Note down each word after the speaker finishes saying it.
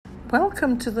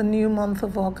Welcome to the new month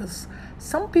of August.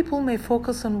 Some people may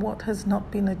focus on what has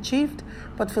not been achieved,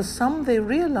 but for some they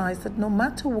realize that no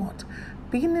matter what,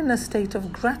 being in a state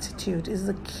of gratitude is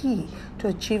the key to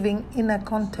achieving inner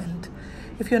content.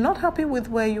 If you're not happy with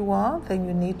where you are, then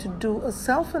you need to do a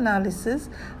self-analysis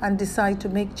and decide to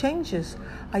make changes.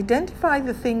 Identify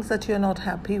the things that you're not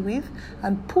happy with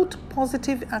and put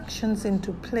positive actions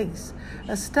into place.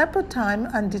 A step at a time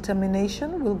and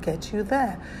determination will get you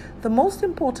there. The most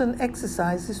important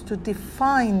exercise is to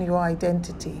define your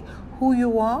identity, who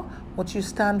you are, what you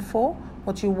stand for,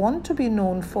 what you want to be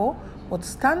known for, what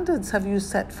standards have you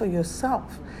set for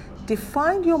yourself.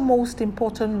 Define your most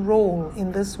important role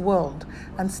in this world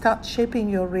and start shaping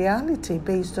your reality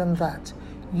based on that.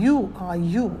 You are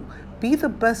you. Be the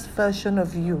best version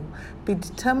of you. Be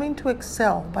determined to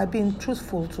excel by being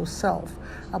truthful to self.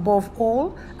 Above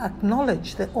all,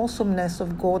 acknowledge the awesomeness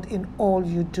of God in all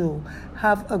you do.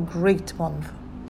 Have a great month.